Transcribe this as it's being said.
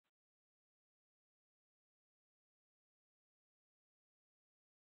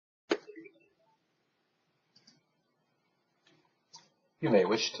You may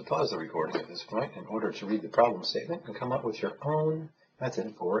wish to pause the recording at this point in order to read the problem statement and come up with your own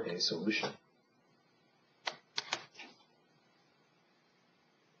method for a solution.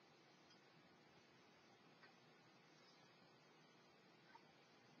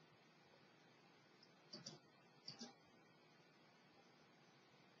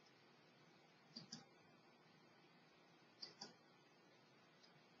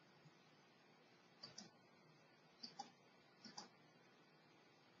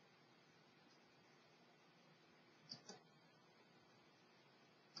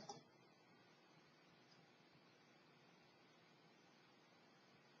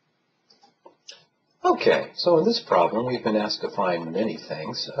 Okay, so in this problem we've been asked to find many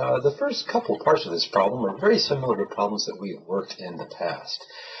things. The first couple parts of this problem are very similar to problems that we've worked in the past.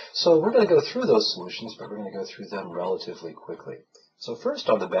 So we're going to go through those solutions, but we're going to go through them relatively quickly. So first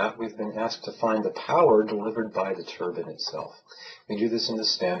on the bat, we've been asked to find the power delivered by the turbine itself. We do this in the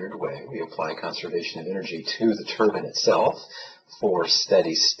standard way. We apply conservation of energy to the turbine itself for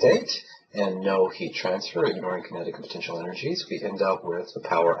steady state and no heat transfer, ignoring kinetic and potential energies. We end up with the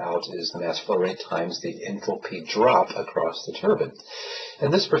power out is the mass flow rate times the enthalpy drop across the turbine. In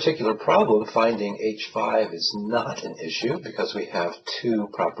this particular problem, finding H5 is not an issue because we have two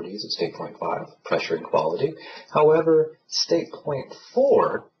properties at state point 5, pressure and quality. However, state point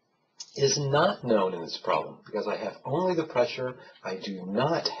 4 is not known in this problem because I have only the pressure. I do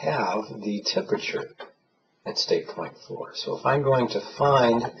not have the temperature at state point 4. So if I'm going to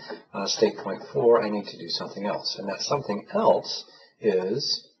find state point 4, I need to do something else. And that something else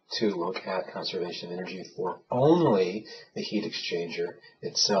is to look at conservation of energy for only the heat exchanger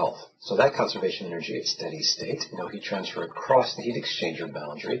itself. So that conservation of energy at steady state, no heat transfer across the heat exchanger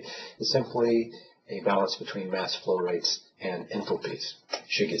boundary, is simply a balance between mass flow rates and enthalpies. You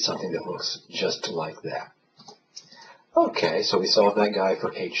should get something that looks just like that. Okay, so we solved that guy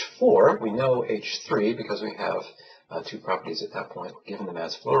for H4. We know H3 because we have two properties at that point given the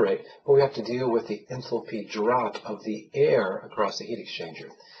mass flow rate, but we have to deal with the enthalpy drop of the air across the heat exchanger.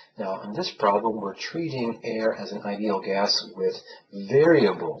 Now, in this problem, we're treating air as an ideal gas with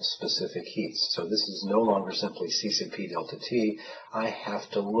variable specific heats. So this is no longer simply C sub P delta T. I have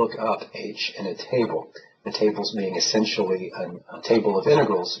to look up H in a table. The tables being essentially a table of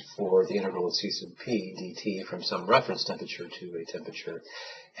integrals for the integral of C sub P dt from some reference temperature to a temperature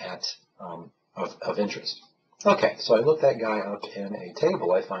at of interest. Okay, so I look that guy up in a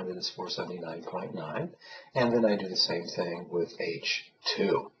table. I find that it's 479.9, and then I do the same thing with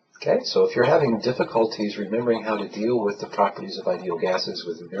H2. Okay, so if you're having difficulties remembering how to deal with the properties of ideal gases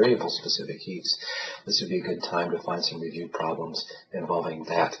with variable specific heats, this would be a good time to find some review problems involving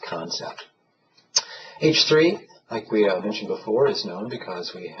that concept. H3, like we mentioned before, is known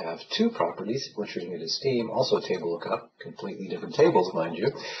because we have two properties. We're treating it as steam, also a table lookup, completely different tables, mind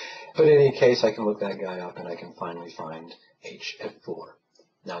you. But in any case, I can look that guy up and I can finally find H at 4.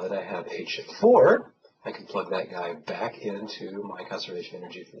 Now that I have H at 4, I can plug that guy back into my conservation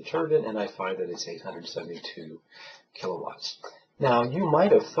energy for the turbine, and I find that it's 872 kilowatts. Now, you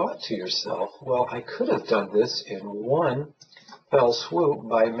might have thought to yourself, well, I could have done this in one fell swoop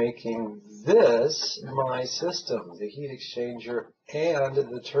by making this my system, the heat exchanger and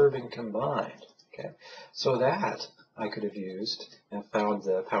the turbine combined. Okay, so that I could have used and found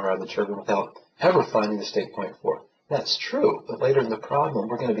the power out of the turbine without ever finding the state point 4. That's true, but later in the problem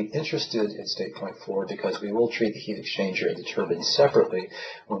we're going to be interested in state point 4 because we will treat the heat exchanger and the turbine separately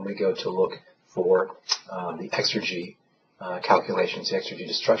when we go to look for the Exergy calculations, the Exergy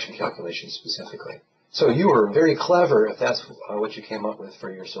destruction calculations specifically. So you were very clever if that's what you came up with for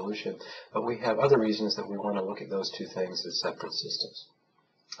your solution, but we have other reasons that we want to look at those two things as separate systems.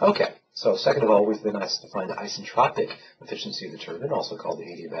 Okay, so second of all, we've been asked to find the isentropic efficiency of the turbine, also called the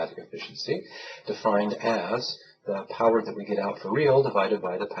adiabatic efficiency, defined as the power that we get out for real divided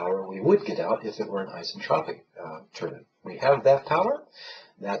by the power we would get out if it were an isentropic turbine. We have that power.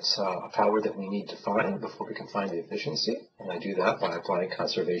 That's a power that we need to find before we can find the efficiency, and I do that by applying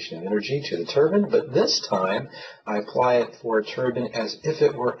conservation of energy to the turbine, but this time I apply it for a turbine as if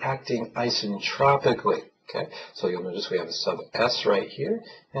it were acting isentropically. Okay, so you'll notice we have a sub S right here,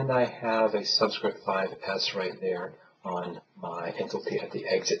 and I have a subscript 5S right there on my enthalpy at the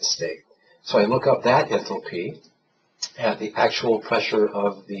exit state. So I look up that enthalpy at the actual pressure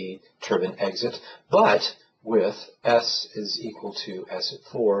of the turbine exit, but with S is equal to S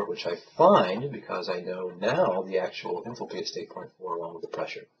at 4, which I find because I know now the actual enthalpy at state point 4 along with the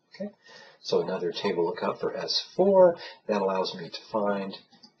pressure. Okay, so another table lookup for S4. That allows me to find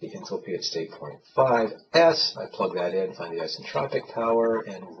the enthalpy at state point 5S. I plug that in, find the isentropic power,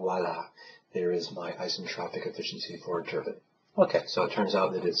 and voila, there is my isentropic efficiency for a turbine. Okay, so it turns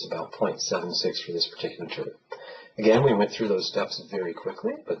out that it's about 0.76 for this particular turbine. Again, we went through those steps very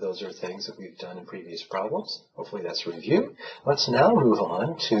quickly, but those are things that we've done in previous problems. Hopefully that's a review. Let's now move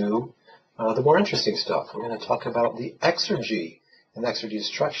on to the more interesting stuff. We're going to talk about the Exergy and Exergy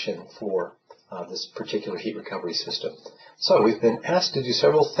destruction for this particular heat recovery system. So we've been asked to do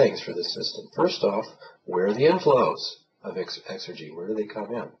several things for this system. First off, where are the inflows of Exergy? Where do they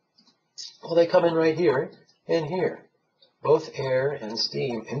come in? Well, they come in right here and here. Both air and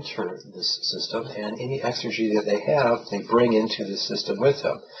steam enter this system, and any exergy that they have, they bring into the system with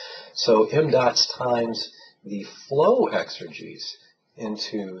them. So m dots times the flow exergies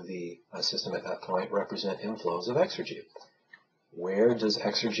into the system at that point represent inflows of exergy. Where does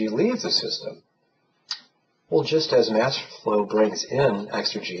exergy leave the system? Well, just as mass flow brings in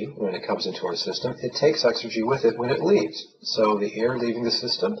exergy when it comes into our system, it takes exergy with it when it leaves. So the air leaving the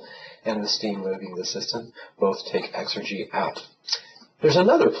system and the steam leaving the system both take exergy out. There's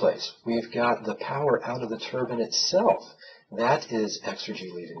another place. We've got the power out of the turbine itself. That is exergy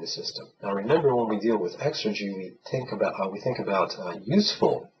leaving the system. Now remember, when we deal with exergy, we think about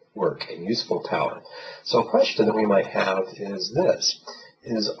useful work and useful power. So a question that we might have is this.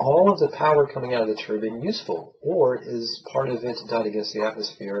 Is all of the power coming out of the turbine useful, or is part of it done against the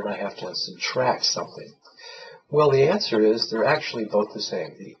atmosphere and I have to subtract something? Well, the answer is they're actually both the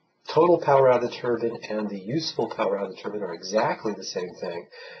same. The total power out of the turbine and the useful power out of the turbine are exactly the same thing,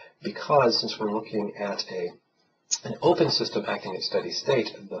 because since we're looking at an open system acting at steady state,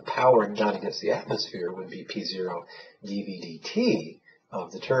 the power done against the atmosphere would be P0 dV/dt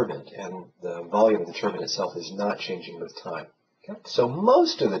of the turbine, and the volume of the turbine itself is not changing with time. Okay? So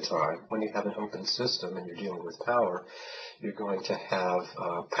most of the time, when you have an open system and you're dealing with power, you're going to have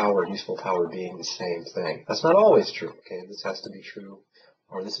power and useful power being the same thing. That's not always true. Okay, this has to be true,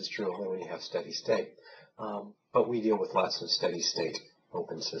 or this is true only when you have steady state. But we deal with lots of steady state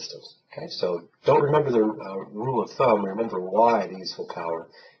open systems. Okay, so don't remember the rule of thumb. Remember why the useful power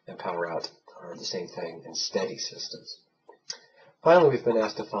and power out are the same thing in steady systems. Finally, we've been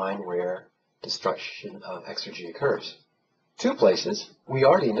asked to find where destruction of exergy occurs. Two places. We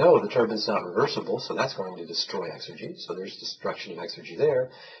already know the turbine is not reversible, so that's going to destroy exergy. So there's destruction of exergy there.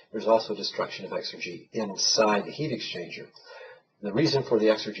 There's also destruction of exergy inside the heat exchanger. The reason for the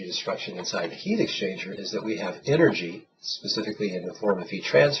exergy destruction inside the heat exchanger is that we have energy, specifically in the form of heat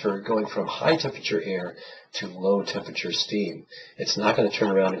transfer, going from high temperature air to low temperature steam. It's not going to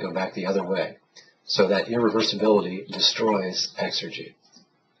turn around and go back the other way. So that irreversibility destroys exergy.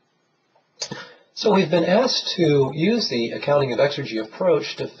 So we've been asked to use the accounting of exergy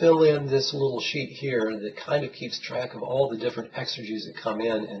approach to fill in this little sheet here that kind of keeps track of all the different exergies that come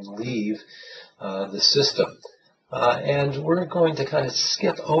in and leave the system. And we're going to kind of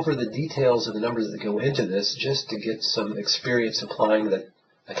skip over the details of the numbers that go into this just to get some experience applying the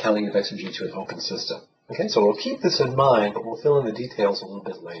accounting of exergy to an open system. Okay, so we'll keep this in mind, but we'll fill in the details a little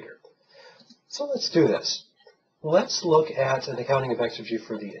bit later. So let's do this. Let's look at an accounting of exergy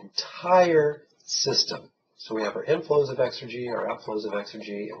for the entire system. So we have our inflows of exergy, our outflows of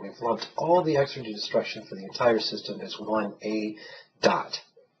exergy, and we've lumped all the exergy destruction for the entire system as one A dot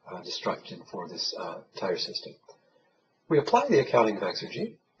destruction for this entire system. We apply the accounting of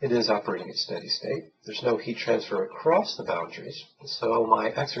exergy. It is operating at steady state. There's no heat transfer across the boundaries. So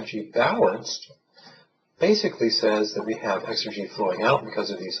my exergy balance basically says that we have exergy flowing out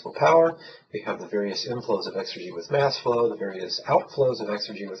because of the useful power. We have the various inflows of exergy with mass flow, the various outflows of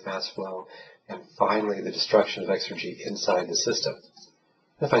exergy with mass flow, and finally the destruction of exergy inside the system.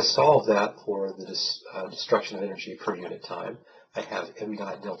 If I solve that for the destruction of energy per unit time, I have m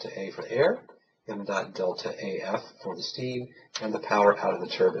dot delta A for air, m dot delta AF for the steam, and the power out of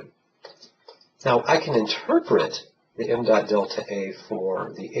the turbine. Now I can interpret the m dot delta A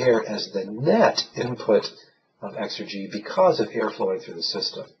for the air as the net input of exergy because of air flowing through the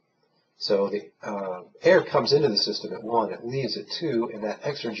system. So the air comes into the system at 1, it leaves at 2, and that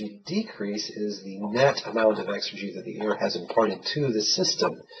exergy decrease is the net amount of exergy that the air has imparted to the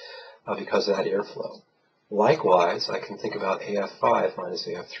system because of that airflow. Likewise, I can think about AF5 minus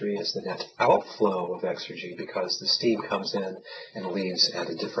AF3 as the net outflow of exergy because the steam comes in and leaves at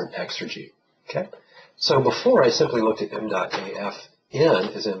a different exergy. Okay? So before I simply looked at m dot AF in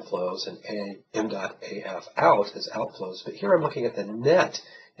as inflows and m dot AF out as outflows, but here I'm looking at the net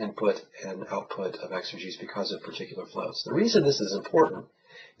input and output of exergies because of particular flows. The reason this is important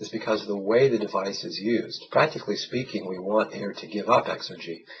is because of the way the device is used. Practically speaking, we want air to give up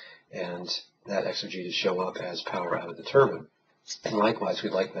exergy and that exergy to show up as power out of the turbine. And likewise,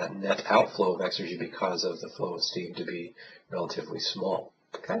 we'd like that net outflow of exergy because of the flow of steam to be relatively small.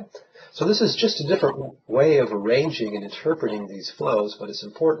 Okay? So this is just a different way of arranging and interpreting these flows, but it's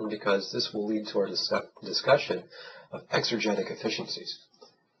important because this will lead to our discussion of exergetic efficiencies.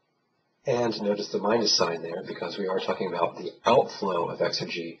 And notice the minus sign there because we are talking about the outflow of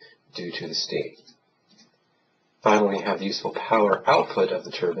exergy due to the steam. Finally, we have the useful power output of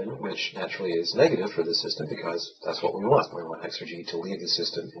the turbine, which naturally is negative for the system because that's what we want. We want exergy to leave the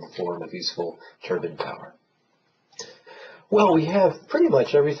system in the form of useful turbine power. Well, we have pretty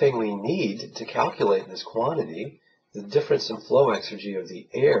much everything we need to calculate this quantity. The difference in flow exergy of the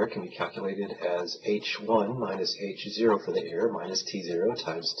air can be calculated as H1 minus H0 for the air minus T0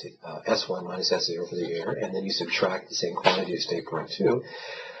 times S1 minus S0 for the air, and then you subtract the same quantity at state point 2.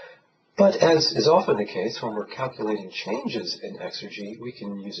 But as is often the case when we're calculating changes in exergy, we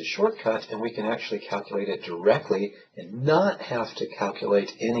can use a shortcut and we can actually calculate it directly and not have to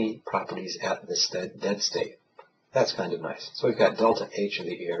calculate any properties at the dead state. That's kind of nice. So we've got delta H of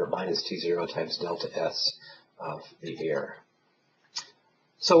the air minus T0 times delta S of the air.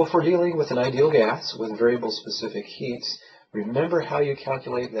 So if we're dealing with an ideal gas with variable specific heats, remember how you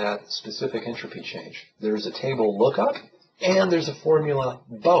calculate that specific entropy change. There's a table lookup and there's a formula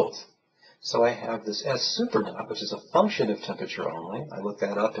both. So I have this S super dot, which is a function of temperature only. I look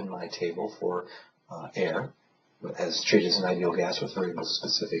that up in my table for air, as treated as an ideal gas with variable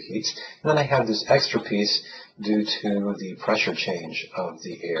specific heats. And then I have this extra piece due to the pressure change of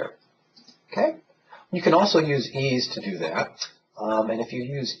the air. Okay? You can also use ease to do that. And if you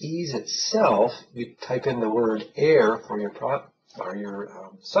use ease itself, you type in the word air for your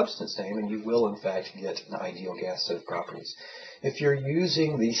substance name, and you will, in fact, get an ideal gas set of properties. If you're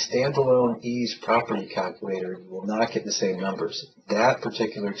using the standalone ease property calculator, you will not get the same numbers. That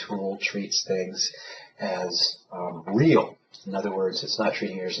particular tool treats things as real. In other words, it's not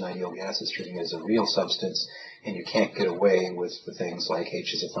treating it as an ideal gas, it's treating it as a real substance, and you can't get away with the things like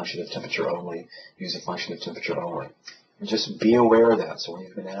H is a function of temperature only, U is a function of temperature only. And just be aware of that. So when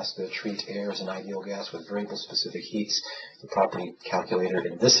you've been asked to treat air as an ideal gas with variable specific heats, the property calculator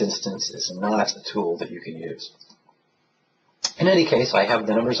in this instance is not a tool that you can use. In any case, I have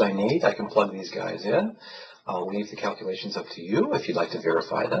the numbers I need. I can plug these guys in. I'll leave the calculations up to you if you'd like to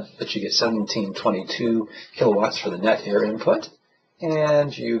verify them. But you get 1722 kilowatts for the net air input,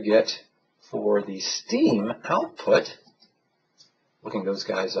 and you get for the steam output, looking those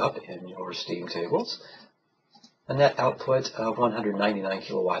guys up in your steam tables, a net output of 199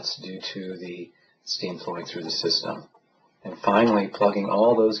 kilowatts due to the steam flowing through the system. And finally, plugging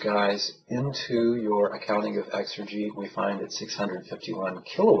all those guys into your accounting of exergy, we find that 651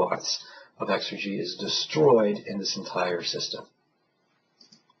 kilowatts of exergy is destroyed in this entire system.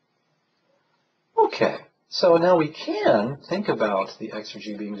 Okay, so now we can think about the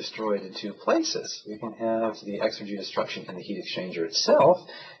exergy being destroyed in two places. We can have the exergy destruction in the heat exchanger itself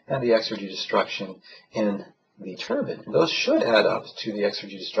and the exergy destruction in the turbine. And those should add up to the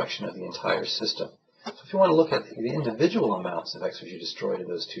exergy destruction of the entire system. So if you want to look at the individual amounts of exergy destroyed in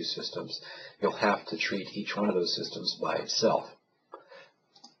those two systems, you'll have to treat each one of those systems by itself.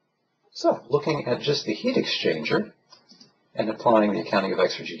 So looking at just the heat exchanger and applying the accounting of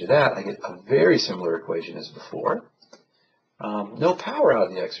exergy to that, I get a very similar equation as before. No power out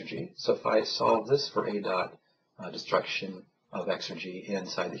of the exergy, so if I solve this for A dot destruction of exergy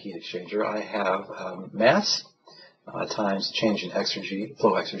inside the heat exchanger, I have mass times change in exergy,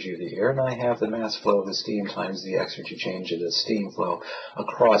 flow exergy of the air, and I have the mass flow of the steam times the exergy change in the steam flow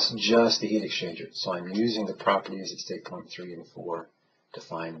across just the heat exchanger. So I'm using the properties at state point 3 and 4 to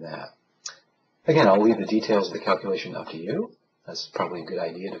find that. Again, I'll leave the details of the calculation up to you. That's probably a good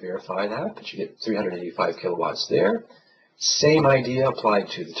idea to verify that, but you get 385 kilowatts there. Same idea applied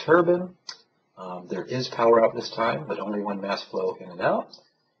to the turbine. There is power out this time, but only one mass flow in and out.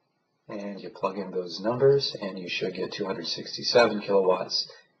 And you plug in those numbers, and you should get 267 kilowatts.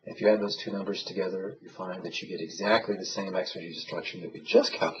 If you add those two numbers together, you find that you get exactly the same exergy destruction that we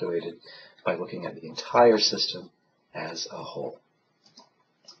just calculated by looking at the entire system as a whole.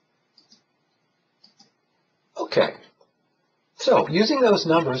 Okay, so using those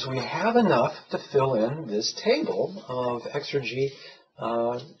numbers, we have enough to fill in this table of exergy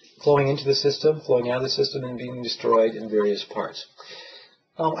flowing into the system, flowing out of the system, and being destroyed in various parts.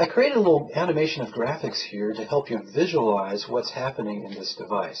 I created a little animation of graphics here to help you visualize what's happening in this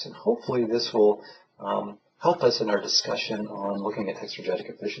device, and hopefully this will help us in our discussion on looking at exergetic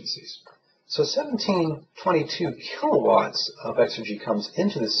efficiencies. So 1722 kilowatts of exergy comes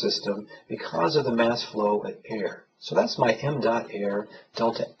into the system because of the mass flow of air. So that's my m dot air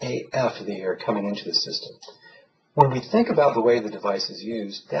delta AF of the air coming into the system. When we think about the way the device is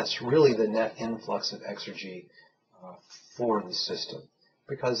used, that's really the net influx of exergy for the system.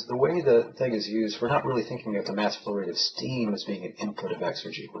 because the way the thing is used, we're not really thinking of the mass flow rate of steam as being an input of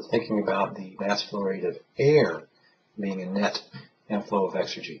exergy. We're thinking about the mass flow rate of air being a net inflow of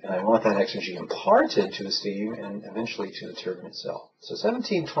exergy. And I want that exergy imparted to the steam and eventually to the turbine itself. So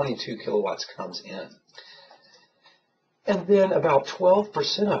 1722 kilowatts comes in. And then about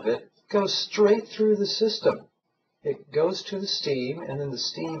 12% of it goes straight through the system. It goes to the steam, and then the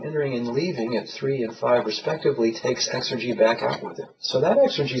steam entering and leaving at 3 and 5 respectively takes exergy back out with it. So that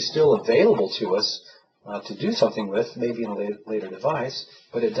exergy is still available to us to do something with, maybe in a later device,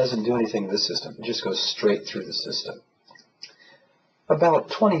 but it doesn't do anything in this system. It just goes straight through the system. About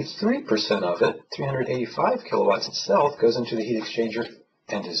 23% of it, 385 kilowatts itself, goes into the heat exchanger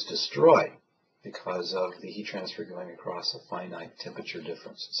and is destroyed because of the heat transfer going across a finite temperature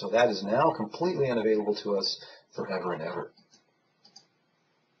difference. So that is now completely unavailable to us forever and ever.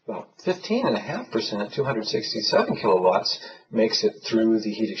 About 15.5% at 267 kilowatts makes it through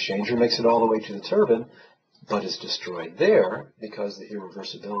the heat exchanger, makes it all the way to the turbine, but is destroyed there because of the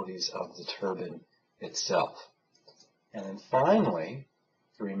irreversibilities of the turbine itself. And then finally,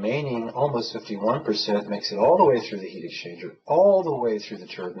 the remaining almost 51% makes it all the way through the heat exchanger, all the way through the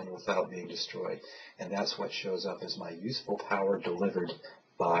turbine without being destroyed. And that's what shows up as my useful power delivered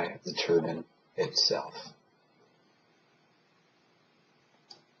by the turbine itself.